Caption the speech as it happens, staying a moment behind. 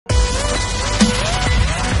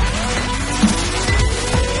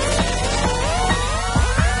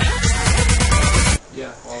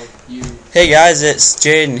Hey guys, it's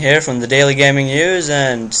Jaden here from the Daily Gaming News,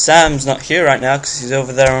 and Sam's not here right now because he's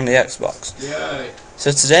over there on the Xbox. Yay.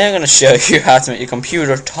 So today I'm going to show you how to make your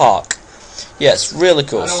computer talk. Yeah, it's really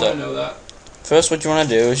cool. I don't want to know that. First, what you want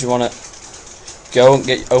to do is you want to go and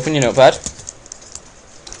open your notepad.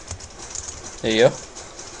 There you go.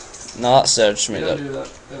 Now that's search me. Don't do that.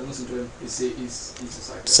 Don't listen to him. He's a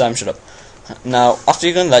psycho. Sam, shut up. Now, after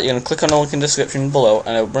you've done that, you're going to click on the link in the description below,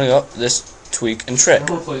 and it'll bring up this tweak and trick.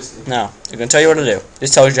 Now, I'm going to tell you what to do.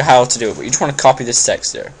 This tells you how to do it, but you just want to copy this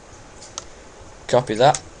text here. Copy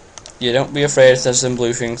that. You don't be afraid if there's some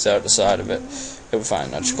blue things out the side of it. It'll be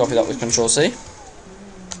fine. Now just copy that with Control C.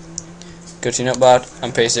 Go to your notepad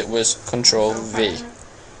and paste it with Control V.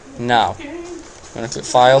 Now, I'm going to click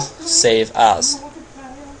File, Save As.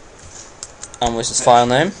 And with this file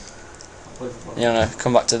name, you're going to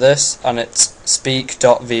come back to this, and it's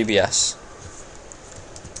speak.vbs.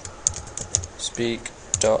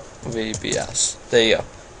 Speak.vbs. There you go.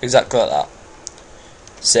 Exactly like that.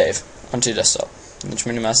 Save onto your desktop. And just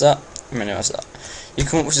minimize that. Minimize that. You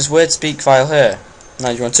come up with this weird speak file here.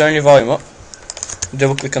 Now you want to turn your volume up.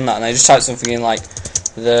 Double click on that. Now you just type something in like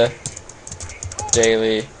the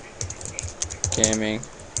Daily Gaming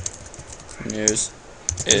News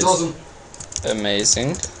is awesome.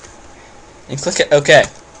 Amazing. And click it OK.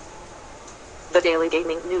 The Daily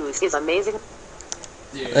Gaming News is amazing.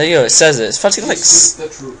 Yeah. There you go, it says it. It's practically like... the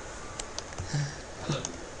truth.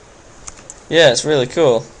 Yeah, it's really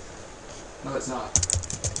cool. No, it's not.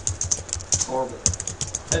 Horrible.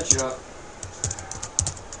 Headshot.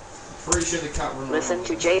 Pretty sure the cat run Listen around.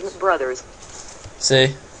 to Jaden Brothers.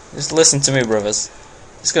 See? Just listen to me, brothers.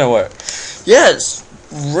 It's gonna work. Yeah, it's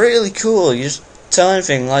really cool. You just tell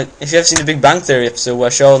anything. Like, if you ever seen the Big Bang Theory episode where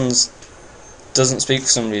Sheldon's doesn't speak for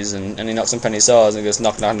some reason, and he knocks on Penny's saws and goes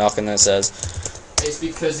knock, knock, knock, and then it says... It's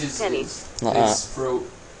because his throat.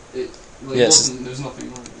 Yes. There's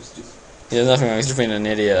nothing wrong. It's just. Yeah, nothing wrong. He's just being an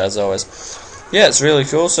idiot as always. Yeah, it's really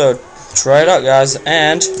cool. So try it out, guys.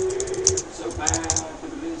 And So bad.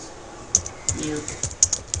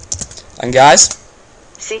 guys.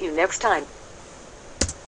 See you next time.